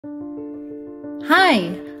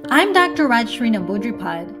Hi, I'm Dr. Rajsree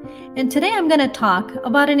Nambudripad, and today I'm going to talk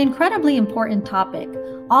about an incredibly important topic,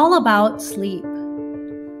 all about sleep.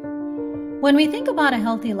 When we think about a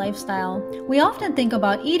healthy lifestyle, we often think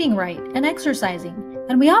about eating right and exercising,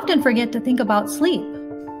 and we often forget to think about sleep.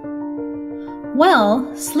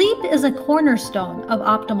 Well, sleep is a cornerstone of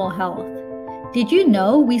optimal health. Did you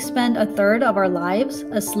know we spend a third of our lives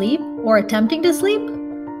asleep or attempting to sleep?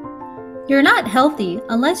 You're not healthy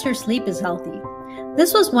unless your sleep is healthy.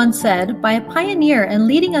 This was once said by a pioneer and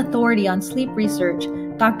leading authority on sleep research,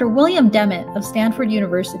 Dr. William Dement of Stanford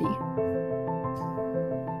University.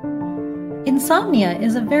 Insomnia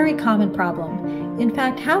is a very common problem. In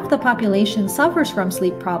fact, half the population suffers from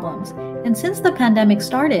sleep problems, and since the pandemic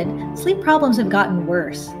started, sleep problems have gotten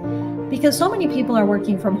worse. Because so many people are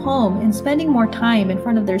working from home and spending more time in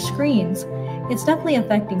front of their screens, it's definitely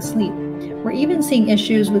affecting sleep. We're even seeing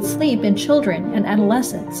issues with sleep in children and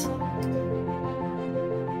adolescents.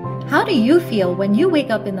 How do you feel when you wake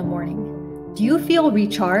up in the morning? Do you feel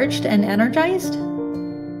recharged and energized?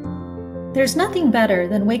 There's nothing better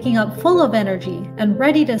than waking up full of energy and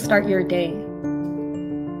ready to start your day.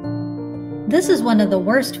 This is one of the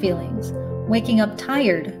worst feelings, waking up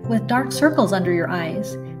tired with dark circles under your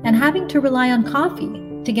eyes and having to rely on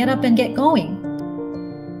coffee to get up and get going.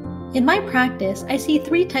 In my practice, I see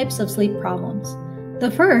 3 types of sleep problems.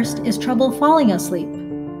 The first is trouble falling asleep.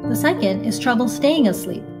 The second is trouble staying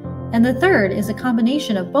asleep. And the third is a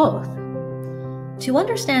combination of both. To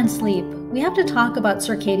understand sleep, we have to talk about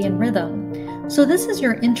circadian rhythm. So this is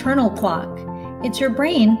your internal clock. It's your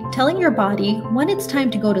brain telling your body when it's time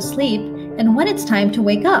to go to sleep and when it's time to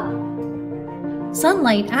wake up.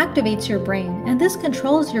 Sunlight activates your brain, and this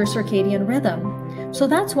controls your circadian rhythm. So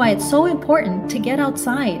that's why it's so important to get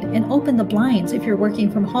outside and open the blinds if you're working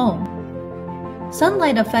from home.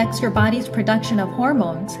 Sunlight affects your body's production of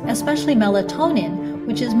hormones, especially melatonin,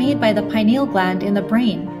 which is made by the pineal gland in the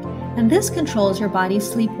brain, and this controls your body's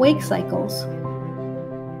sleep-wake cycles.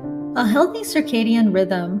 A healthy circadian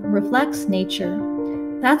rhythm reflects nature.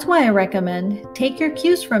 That's why I recommend take your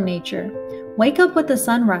cues from nature, wake up with the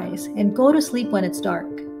sunrise, and go to sleep when it's dark.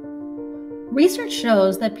 Research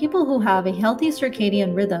shows that people who have a healthy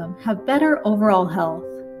circadian rhythm have better overall health.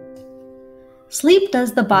 Sleep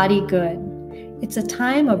does the body good. It's a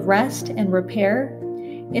time of rest and repair.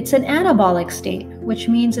 It's an anabolic state, which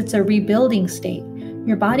means it's a rebuilding state.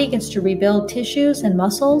 Your body gets to rebuild tissues and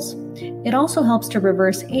muscles. It also helps to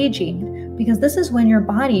reverse aging, because this is when your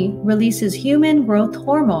body releases human growth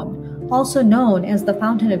hormone, also known as the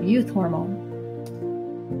fountain of youth hormone.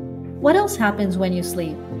 What else happens when you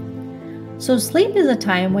sleep? So sleep is a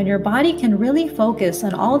time when your body can really focus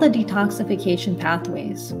on all the detoxification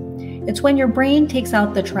pathways. It's when your brain takes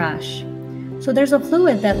out the trash. So there's a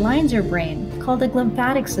fluid that lines your brain called the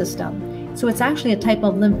lymphatic system. So it's actually a type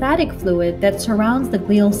of lymphatic fluid that surrounds the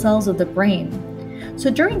glial cells of the brain.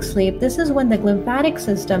 So during sleep, this is when the lymphatic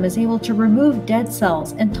system is able to remove dead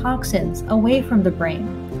cells and toxins away from the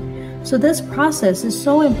brain. So this process is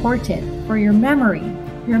so important for your memory,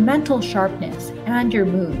 your mental sharpness, and your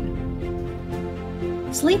mood.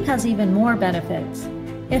 Sleep has even more benefits.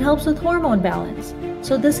 It helps with hormone balance.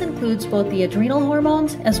 So this includes both the adrenal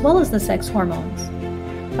hormones as well as the sex hormones.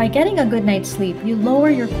 By getting a good night's sleep, you lower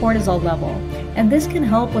your cortisol level, and this can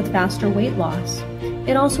help with faster weight loss.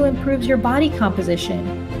 It also improves your body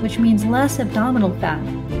composition, which means less abdominal fat.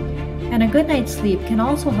 And a good night's sleep can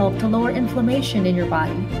also help to lower inflammation in your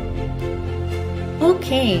body.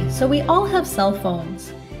 Okay, so we all have cell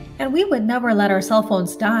phones, and we would never let our cell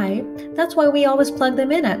phones die. That's why we always plug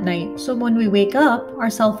them in at night, so when we wake up, our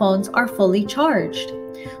cell phones are fully charged.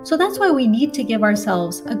 So that's why we need to give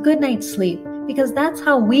ourselves a good night's sleep, because that's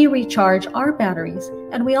how we recharge our batteries,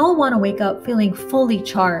 and we all want to wake up feeling fully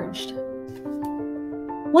charged.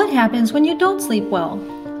 What happens when you don't sleep well?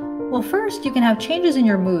 Well, first, you can have changes in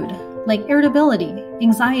your mood, like irritability,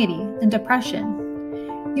 anxiety, and depression.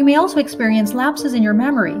 You may also experience lapses in your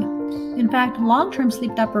memory. In fact, long-term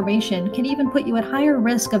sleep deprivation can even put you at higher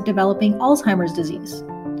risk of developing Alzheimer's disease.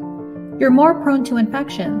 You're more prone to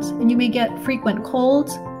infections, and you may get frequent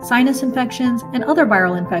colds, sinus infections, and other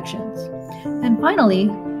viral infections. And finally,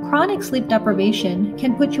 chronic sleep deprivation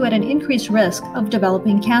can put you at an increased risk of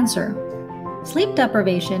developing cancer. Sleep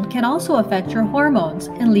deprivation can also affect your hormones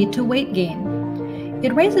and lead to weight gain.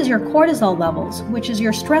 It raises your cortisol levels, which is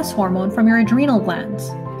your stress hormone from your adrenal glands,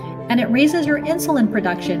 and it raises your insulin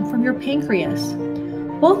production from your pancreas.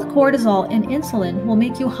 Both cortisol and insulin will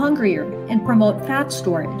make you hungrier and promote fat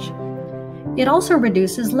storage. It also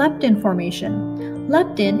reduces leptin formation.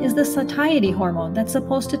 Leptin is the satiety hormone that's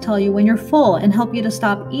supposed to tell you when you're full and help you to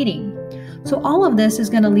stop eating. So all of this is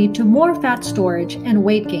going to lead to more fat storage and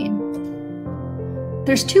weight gain.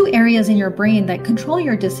 There's two areas in your brain that control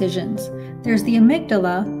your decisions. There's the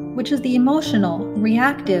amygdala, which is the emotional,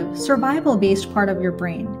 reactive, survival-based part of your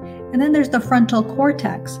brain. And then there's the frontal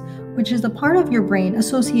cortex, which is the part of your brain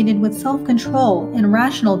associated with self-control and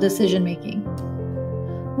rational decision-making.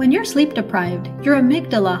 When you're sleep deprived, your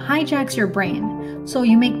amygdala hijacks your brain, so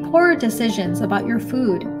you make poorer decisions about your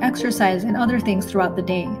food, exercise, and other things throughout the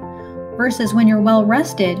day. Versus when you're well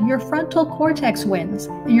rested, your frontal cortex wins,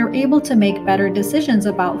 and you're able to make better decisions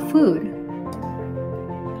about food.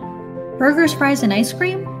 Burgers, fries, and ice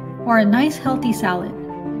cream? Or a nice healthy salad?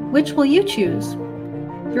 Which will you choose?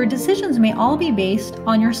 Your decisions may all be based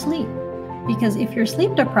on your sleep, because if you're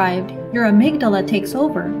sleep deprived, your amygdala takes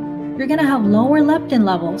over. You're going to have lower leptin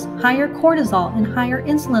levels, higher cortisol, and higher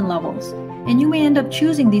insulin levels, and you may end up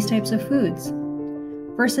choosing these types of foods.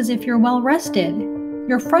 Versus if you're well rested,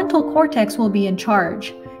 your frontal cortex will be in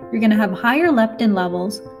charge. You're going to have higher leptin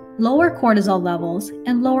levels, lower cortisol levels,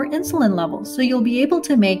 and lower insulin levels, so you'll be able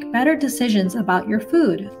to make better decisions about your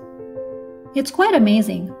food. It's quite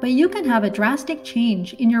amazing, but you can have a drastic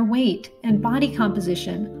change in your weight and body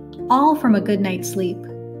composition, all from a good night's sleep.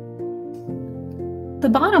 The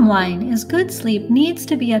bottom line is good sleep needs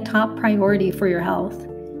to be a top priority for your health.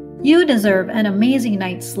 You deserve an amazing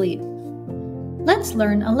night's sleep. Let's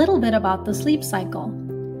learn a little bit about the sleep cycle.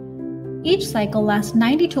 Each cycle lasts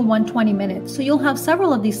 90 to 120 minutes, so you'll have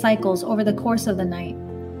several of these cycles over the course of the night.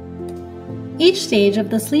 Each stage of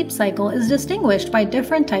the sleep cycle is distinguished by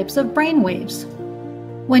different types of brain waves.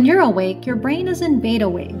 When you're awake, your brain is in beta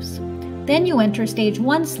waves. Then you enter stage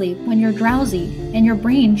 1 sleep when you're drowsy and your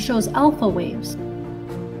brain shows alpha waves.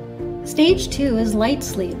 Stage 2 is light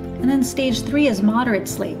sleep, and then stage 3 is moderate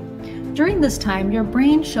sleep. During this time, your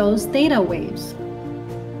brain shows theta waves.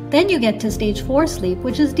 Then you get to stage 4 sleep,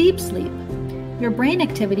 which is deep sleep. Your brain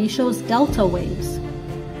activity shows delta waves.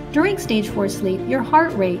 During stage 4 sleep, your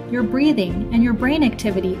heart rate, your breathing, and your brain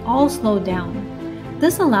activity all slow down.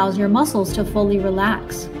 This allows your muscles to fully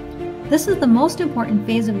relax. This is the most important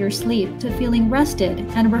phase of your sleep to feeling rested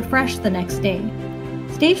and refreshed the next day.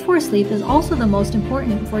 Stage 4 sleep is also the most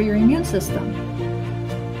important for your immune system.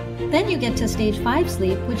 Then you get to stage 5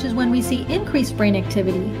 sleep, which is when we see increased brain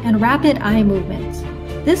activity and rapid eye movements.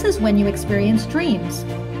 This is when you experience dreams.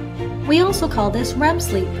 We also call this REM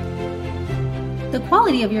sleep. The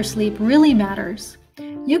quality of your sleep really matters.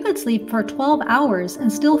 You could sleep for 12 hours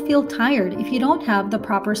and still feel tired if you don't have the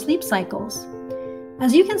proper sleep cycles.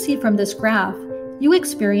 As you can see from this graph, you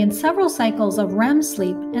experience several cycles of REM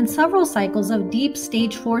sleep and several cycles of deep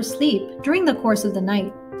stage 4 sleep during the course of the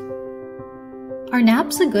night. Are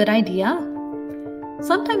naps a good idea?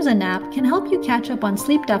 Sometimes a nap can help you catch up on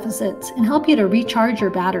sleep deficits and help you to recharge your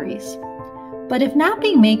batteries. But if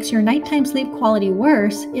napping makes your nighttime sleep quality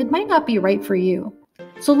worse, it might not be right for you.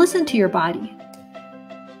 So listen to your body.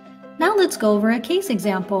 Now let's go over a case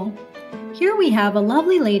example. Here we have a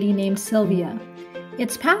lovely lady named Sylvia.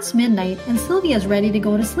 It's past midnight and Sylvia is ready to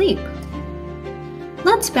go to sleep.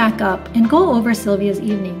 Let's back up and go over Sylvia's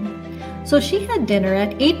evening. So she had dinner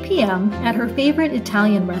at 8 p.m. at her favorite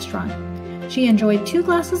Italian restaurant. She enjoyed 2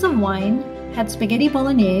 glasses of wine, had spaghetti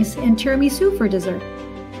bolognese, and tiramisu for dessert.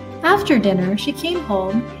 After dinner, she came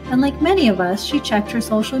home, and like many of us, she checked her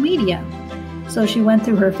social media. So she went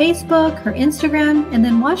through her Facebook, her Instagram, and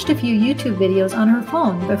then watched a few YouTube videos on her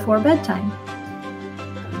phone before bedtime.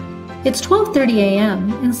 It's 12:30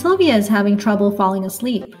 a.m., and Sylvia is having trouble falling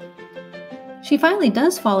asleep. She finally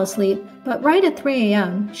does fall asleep, but right at 3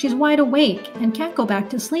 a.m., she's wide awake and can't go back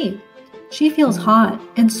to sleep. She feels hot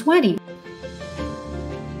and sweaty.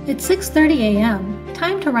 It's 6:30 a.m.,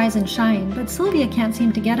 time to rise and shine, but Sylvia can't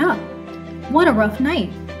seem to get up. What a rough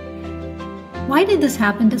night. Why did this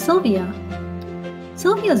happen to Sylvia?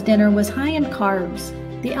 Sylvia's dinner was high in carbs.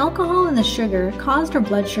 The alcohol and the sugar caused her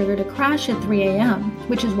blood sugar to crash at 3 a.m.,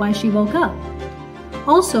 which is why she woke up.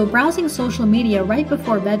 Also, browsing social media right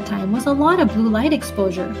before bedtime was a lot of blue light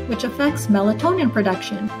exposure, which affects melatonin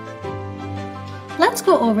production. Let's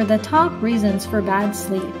go over the top reasons for bad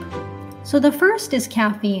sleep. So the first is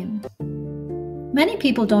caffeine. Many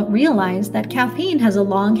people don't realize that caffeine has a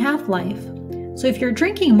long half-life. So if you're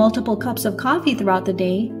drinking multiple cups of coffee throughout the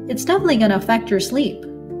day, it's definitely going to affect your sleep.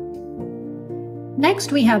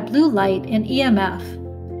 Next, we have blue light and EMF.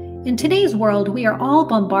 In today's world, we are all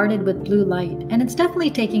bombarded with blue light, and it's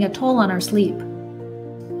definitely taking a toll on our sleep.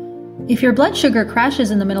 If your blood sugar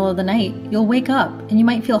crashes in the middle of the night, you'll wake up and you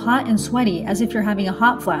might feel hot and sweaty as if you're having a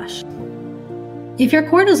hot flash. If your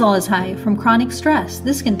cortisol is high from chronic stress,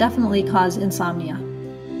 this can definitely cause insomnia.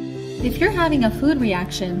 If you're having a food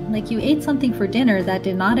reaction, like you ate something for dinner that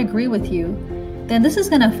did not agree with you, then this is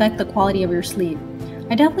going to affect the quality of your sleep.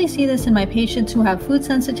 I definitely see this in my patients who have food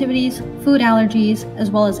sensitivities, food allergies, as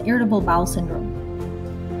well as irritable bowel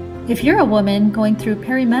syndrome. If you're a woman going through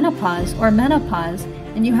perimenopause or menopause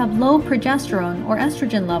and you have low progesterone or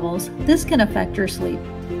estrogen levels, this can affect your sleep.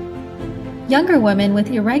 Younger women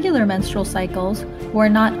with irregular menstrual cycles who are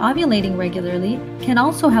not ovulating regularly can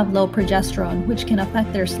also have low progesterone, which can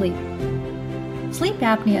affect their sleep. Sleep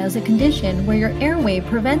apnea is a condition where your airway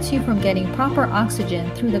prevents you from getting proper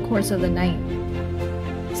oxygen through the course of the night.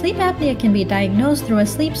 Sleep apnea can be diagnosed through a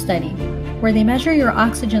sleep study, where they measure your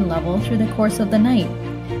oxygen level through the course of the night.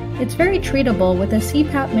 It's very treatable with a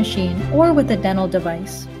CPAP machine or with a dental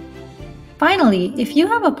device. Finally, if you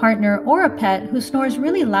have a partner or a pet who snores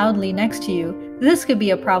really loudly next to you, this could be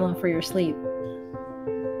a problem for your sleep.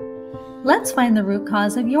 Let's find the root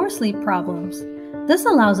cause of your sleep problems. This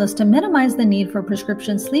allows us to minimize the need for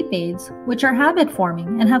prescription sleep aids, which are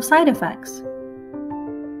habit-forming and have side effects.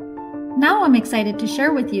 Now I'm excited to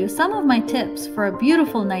share with you some of my tips for a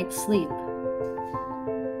beautiful night's sleep.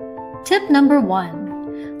 Tip number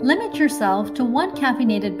 1. Limit yourself to 1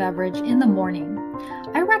 caffeinated beverage in the morning.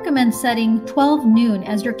 I recommend setting 12 noon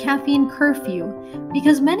as your caffeine curfew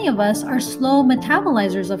because many of us are slow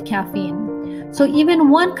metabolizers of caffeine. So even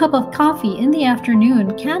 1 cup of coffee in the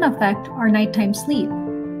afternoon can affect our nighttime sleep.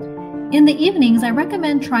 In the evenings, I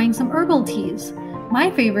recommend trying some herbal teas.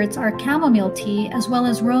 My favorites are chamomile tea as well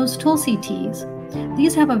as rose tulsi teas.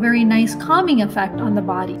 These have a very nice calming effect on the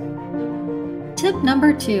body. Tip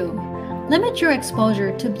number 2. Limit your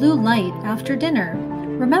exposure to blue light after dinner.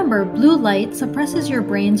 Remember, blue light suppresses your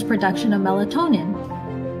brain's production of melatonin.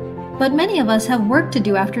 But many of us have work to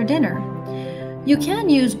do after dinner. You can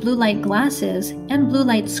use blue light glasses and blue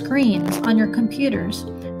light screens on your computers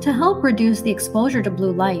to help reduce the exposure to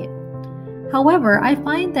blue light. However, I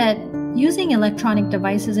find that using electronic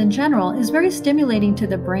devices in general is very stimulating to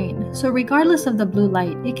the brain, so regardless of the blue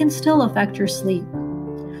light, it can still affect your sleep.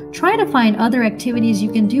 Try to find other activities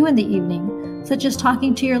you can do in the evening, such as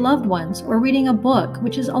talking to your loved ones or reading a book,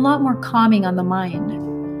 which is a lot more calming on the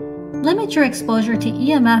mind. Limit your exposure to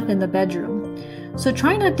EMF in the bedroom, so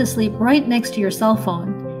try not to sleep right next to your cell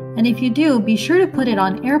phone, and if you do, be sure to put it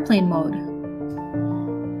on airplane mode.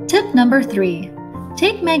 Tip number 3.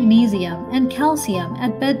 Take magnesium and calcium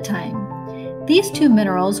at bedtime. These 2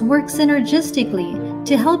 minerals work synergistically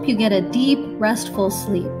to help you get a deep, restful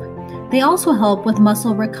sleep. They also help with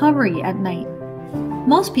muscle recovery at night.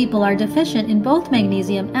 Most people are deficient in both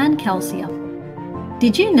magnesium and calcium.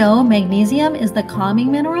 Did you know magnesium is the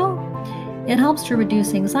calming mineral? It helps to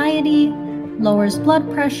reduce anxiety, lowers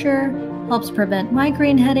blood pressure, helps prevent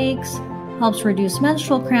migraine headaches, helps reduce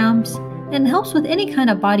menstrual cramps, and helps with any kind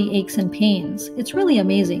of body aches and pains. It's really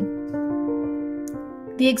amazing.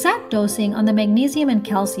 The exact dosing on the magnesium and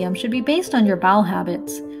calcium should be based on your bowel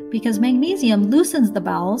habits, because magnesium loosens the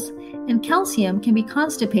bowels and calcium can be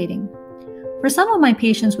constipating. For some of my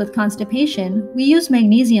patients with constipation, we use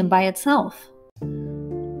magnesium by itself.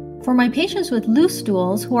 For my patients with loose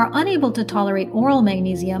stools who are unable to tolerate oral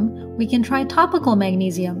magnesium, we can try topical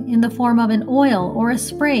magnesium in the form of an oil or a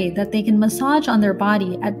spray that they can massage on their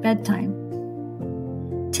body at bedtime.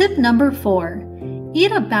 Tip number 4.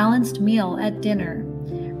 Eat a balanced meal at dinner.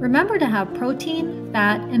 Remember to have protein,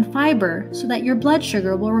 fat, and fiber so that your blood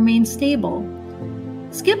sugar will remain stable.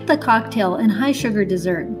 Skip the cocktail and high sugar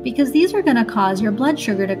dessert because these are going to cause your blood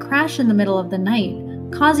sugar to crash in the middle of the night,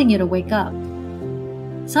 causing you to wake up.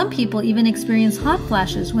 Some people even experience hot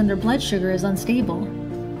flashes when their blood sugar is unstable.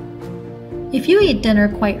 If you eat dinner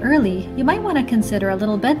quite early, you might want to consider a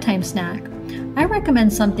little bedtime snack. I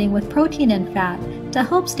recommend something with protein and fat to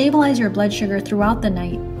help stabilize your blood sugar throughout the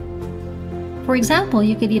night. For example,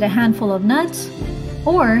 you could eat a handful of nuts,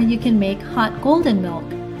 or you can make hot golden milk.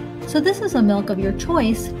 So this is a milk of your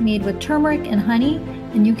choice made with turmeric and honey,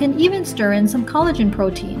 and you can even stir in some collagen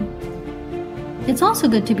protein. It's also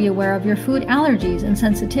good to be aware of your food allergies and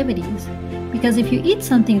sensitivities, because if you eat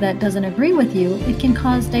something that doesn't agree with you, it can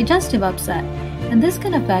cause digestive upset, and this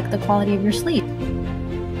can affect the quality of your sleep.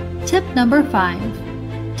 Tip number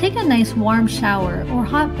 5. Take a nice warm shower or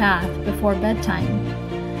hot bath before bedtime.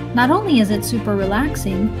 Not only is it super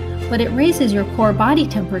relaxing, but it raises your core body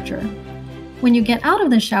temperature. When you get out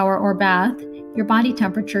of the shower or bath, your body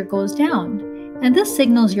temperature goes down, and this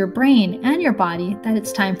signals your brain and your body that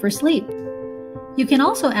it's time for sleep. You can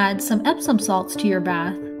also add some Epsom salts to your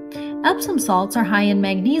bath. Epsom salts are high in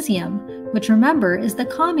magnesium, which remember is the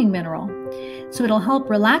calming mineral. So it'll help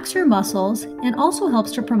relax your muscles and also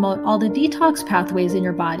helps to promote all the detox pathways in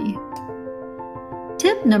your body.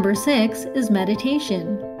 Tip number 6 is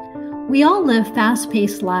meditation. We all live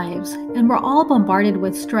fast-paced lives, and we're all bombarded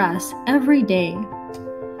with stress every day.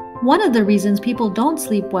 One of the reasons people don't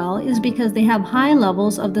sleep well is because they have high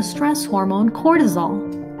levels of the stress hormone cortisol.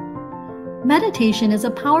 Meditation is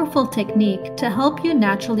a powerful technique to help you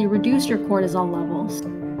naturally reduce your cortisol levels.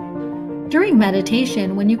 During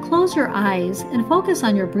meditation, when you close your eyes and focus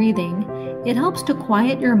on your breathing, it helps to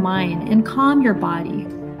quiet your mind and calm your body.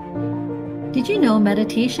 Did you know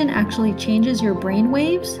meditation actually changes your brain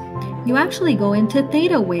waves? You actually go into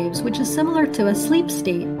theta waves, which is similar to a sleep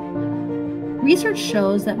state. Research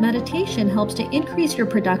shows that meditation helps to increase your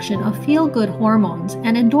production of feel-good hormones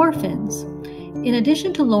and endorphins. In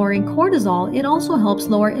addition to lowering cortisol, it also helps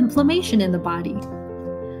lower inflammation in the body.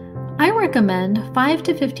 I recommend 5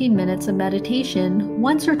 to 15 minutes of meditation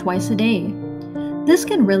once or twice a day. This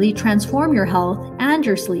can really transform your health and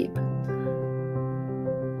your sleep.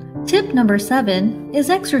 Tip number 7 is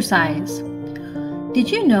exercise. Did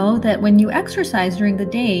you know that when you exercise during the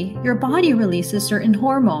day, your body releases certain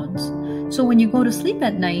hormones? So when you go to sleep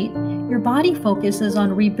at night, your body focuses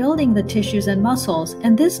on rebuilding the tissues and muscles,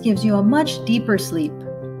 and this gives you a much deeper sleep.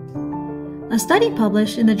 A study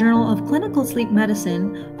published in the Journal of Clinical Sleep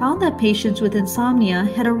Medicine found that patients with insomnia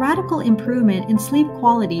had a radical improvement in sleep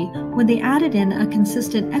quality when they added in a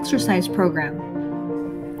consistent exercise program.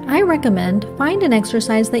 I recommend find an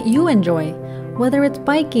exercise that you enjoy, whether it's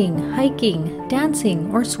biking, hiking,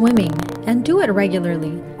 dancing, or swimming, and do it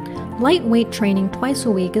regularly. Lightweight training twice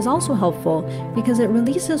a week is also helpful because it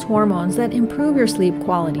releases hormones that improve your sleep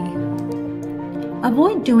quality.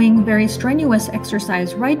 Avoid doing very strenuous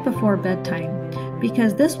exercise right before bedtime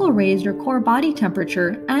because this will raise your core body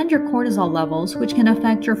temperature and your cortisol levels, which can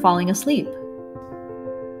affect your falling asleep.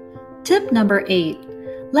 Tip number 8.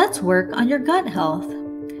 Let's work on your gut health.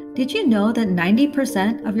 Did you know that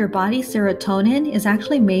 90% of your body's serotonin is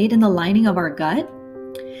actually made in the lining of our gut?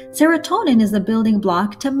 Serotonin is the building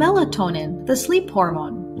block to melatonin, the sleep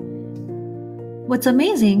hormone. What's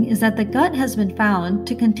amazing is that the gut has been found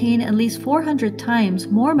to contain at least 400 times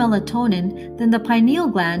more melatonin than the pineal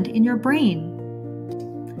gland in your brain.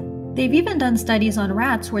 They've even done studies on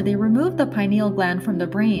rats where they removed the pineal gland from the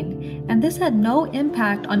brain, and this had no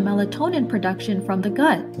impact on melatonin production from the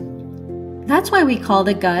gut. That's why we call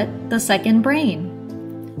the gut the second brain.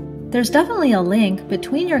 There's definitely a link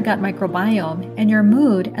between your gut microbiome and your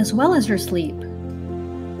mood as well as your sleep.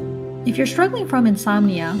 If you're struggling from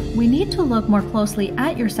insomnia, we need to look more closely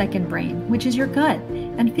at your second brain, which is your gut,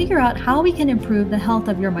 and figure out how we can improve the health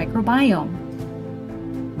of your microbiome.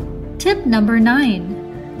 Tip number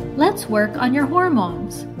 9. Let's work on your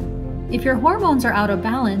hormones. If your hormones are out of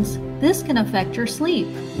balance, this can affect your sleep.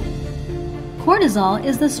 Cortisol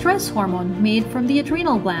is the stress hormone made from the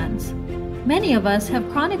adrenal glands. Many of us have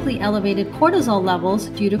chronically elevated cortisol levels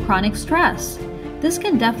due to chronic stress. This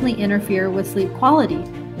can definitely interfere with sleep quality.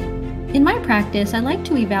 In my practice, I like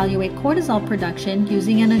to evaluate cortisol production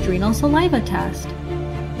using an adrenal saliva test.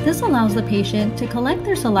 This allows the patient to collect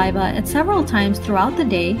their saliva at several times throughout the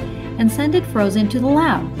day and send it frozen to the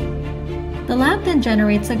lab. The lab then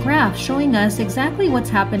generates a graph showing us exactly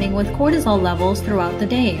what's happening with cortisol levels throughout the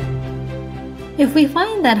day. If we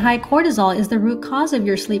find that high cortisol is the root cause of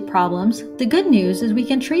your sleep problems, the good news is we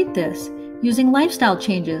can treat this using lifestyle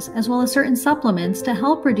changes as well as certain supplements to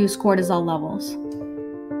help reduce cortisol levels.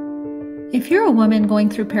 If you're a woman going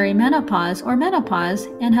through perimenopause or menopause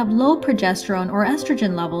and have low progesterone or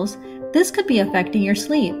estrogen levels, this could be affecting your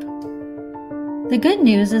sleep. The good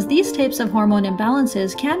news is these types of hormone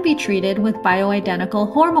imbalances can be treated with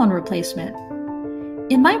bioidentical hormone replacement.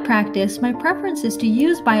 In my practice, my preference is to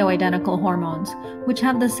use bioidentical hormones, which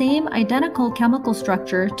have the same identical chemical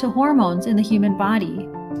structure to hormones in the human body.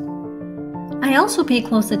 I also pay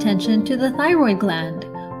close attention to the thyroid gland.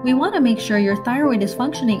 We want to make sure your thyroid is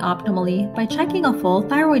functioning optimally by checking a full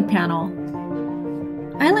thyroid panel.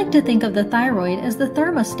 I like to think of the thyroid as the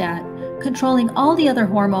thermostat, controlling all the other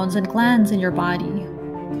hormones and glands in your body.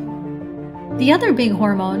 The other big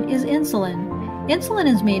hormone is insulin.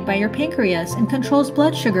 Insulin is made by your pancreas and controls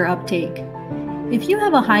blood sugar uptake. If you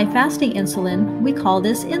have a high fasting insulin, we call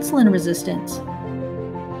this insulin resistance.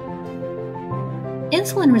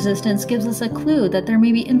 Insulin resistance gives us a clue that there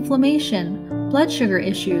may be inflammation, blood sugar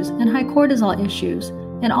issues, and high cortisol issues,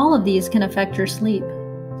 and all of these can affect your sleep.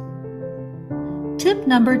 Tip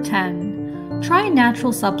number 10. Try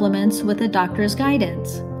natural supplements with a doctor's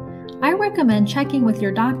guidance. I recommend checking with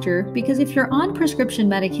your doctor because if you're on prescription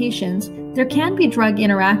medications, there can be drug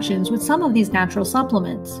interactions with some of these natural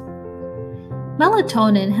supplements.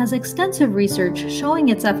 Melatonin has extensive research showing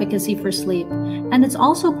its efficacy for sleep, and it's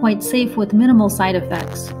also quite safe with minimal side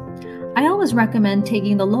effects. I always recommend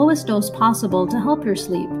taking the lowest dose possible to help your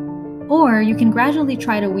sleep. or you can gradually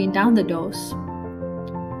try to wean down the dose.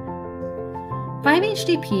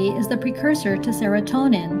 5-HTP is the precursor to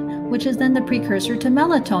serotonin, which is then the precursor to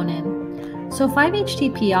melatonin. So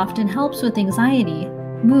 5-HTP often helps with anxiety,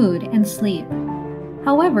 mood, and sleep.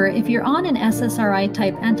 However, if you're on an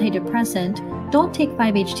SSRI-type antidepressant, don't take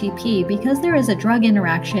 5-HTP because there is a drug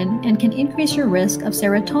interaction and can increase your risk of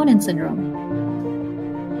serotonin syndrome.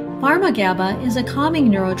 Pharma-GABA is a calming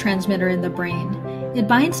neurotransmitter in the brain. It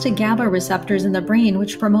binds to GABA receptors in the brain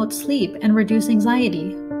which promote sleep and reduce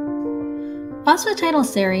anxiety.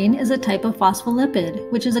 Phosphatidylserine is a type of phospholipid,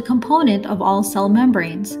 which is a component of all cell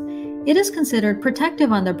membranes. It is considered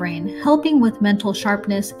protective on the brain, helping with mental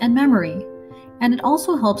sharpness and memory. And it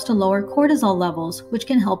also helps to lower cortisol levels, which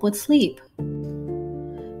can help with sleep.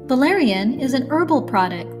 Valerian is an herbal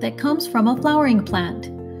product that comes from a flowering plant.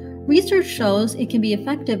 Research shows it can be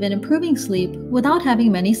effective in improving sleep without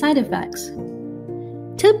having many side effects.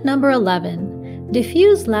 Tip number 11.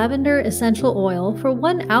 Diffuse lavender essential oil for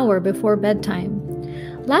 1 hour before bedtime.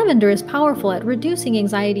 Lavender is powerful at reducing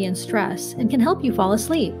anxiety and stress and can help you fall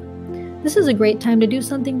asleep. This is a great time to do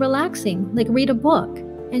something relaxing, like read a book,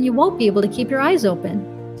 and you won't be able to keep your eyes open.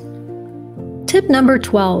 Tip number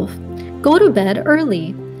 12. Go to bed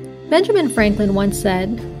early. Benjamin Franklin once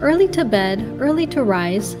said, "Early to bed, early to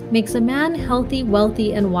rise, makes a man healthy,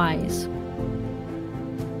 wealthy, and wise."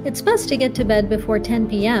 It's best to get to bed before 10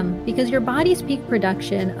 p.m. because your body's peak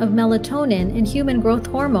production of melatonin and human growth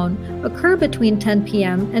hormone occur between 10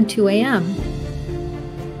 p.m. and 2 a.m.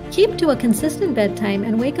 Keep to a consistent bedtime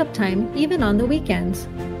and wake-up time even on the weekends.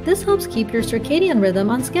 This helps keep your circadian rhythm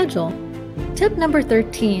on schedule. Tip number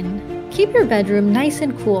 13. Keep your bedroom nice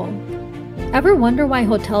and cool. Ever wonder why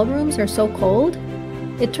hotel rooms are so cold?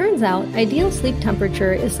 It turns out ideal sleep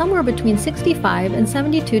temperature is somewhere between 65 and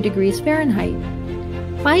 72 degrees Fahrenheit.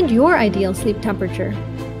 Find your ideal sleep temperature.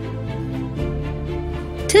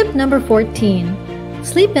 Tip number 14.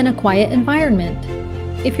 Sleep in a quiet environment.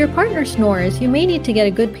 If your partner snores, you may need to get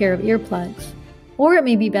a good pair of earplugs, or it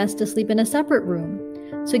may be best to sleep in a separate room.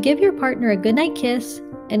 So give your partner a goodnight kiss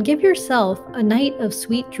and give yourself a night of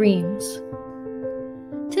sweet dreams.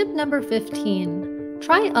 Tip number 15.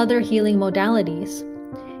 Try other healing modalities.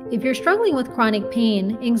 If you're struggling with chronic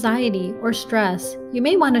pain, anxiety, or stress, you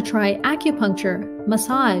may want to try acupuncture,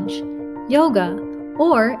 massage, yoga,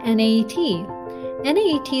 or NAET.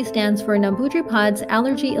 NAET stands for Nambudripad's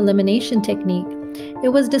allergy elimination technique. It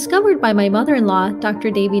was discovered by my mother-in-law,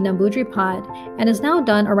 Dr. Devi Nambudripad, and is now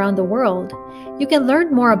done around the world. You can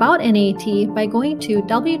learn more about NAET by going to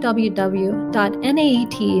www.naet.com.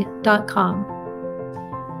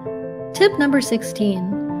 Tip number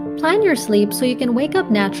 16. Plan your sleep so you can wake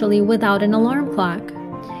up naturally without an alarm clock.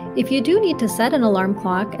 If you do need to set an alarm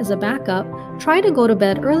clock as a backup, try to go to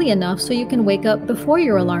bed early enough so you can wake up before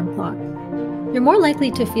your alarm clock. You're more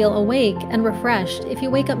likely to feel awake and refreshed if you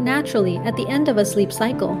wake up naturally at the end of a sleep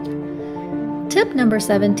cycle. Tip number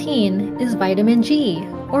 17 is vitamin G,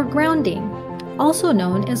 or grounding, also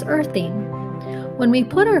known as earthing. When we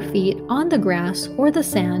put our feet on the grass or the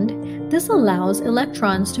sand, this allows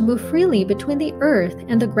electrons to move freely between the earth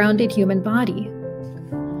and the grounded human body.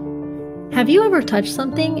 Have you ever touched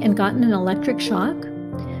something and gotten an electric shock?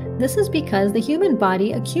 This is because the human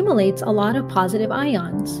body accumulates a lot of positive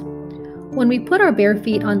ions. When we put our bare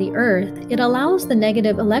feet on the earth, it allows the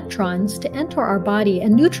negative electrons to enter our body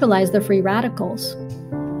and neutralize the free radicals.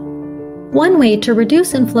 One way to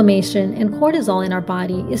reduce inflammation and cortisol in our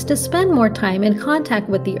body is to spend more time in contact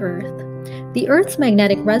with the earth. The earth's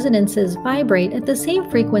magnetic resonances vibrate at the same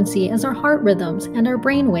frequency as our heart rhythms and our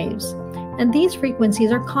brain waves, and these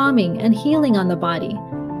frequencies are calming and healing on the body.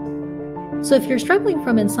 So if you're struggling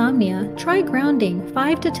from insomnia, try grounding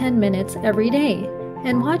 5 to 10 minutes every day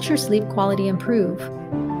and watch your sleep quality improve.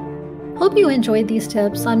 Hope you enjoyed these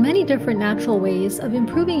tips on many different natural ways of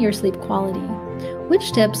improving your sleep quality.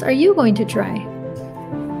 Which tips are you going to try?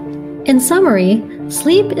 In summary,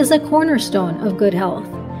 sleep is a cornerstone of good health.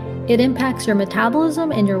 It impacts your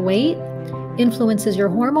metabolism and your weight, influences your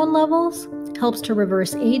hormone levels, helps to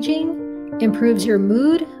reverse aging, improves your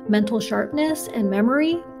mood, mental sharpness, and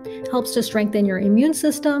memory, helps to strengthen your immune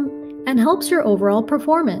system, and helps your overall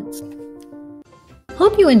performance.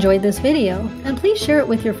 Hope you enjoyed this video, and please share it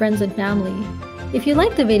with your friends and family. If you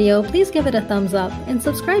liked the video, please give it a thumbs up and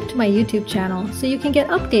subscribe to my YouTube channel so you can get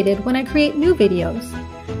updated when I create new videos.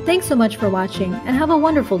 Thanks so much for watching, and have a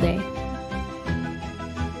wonderful day.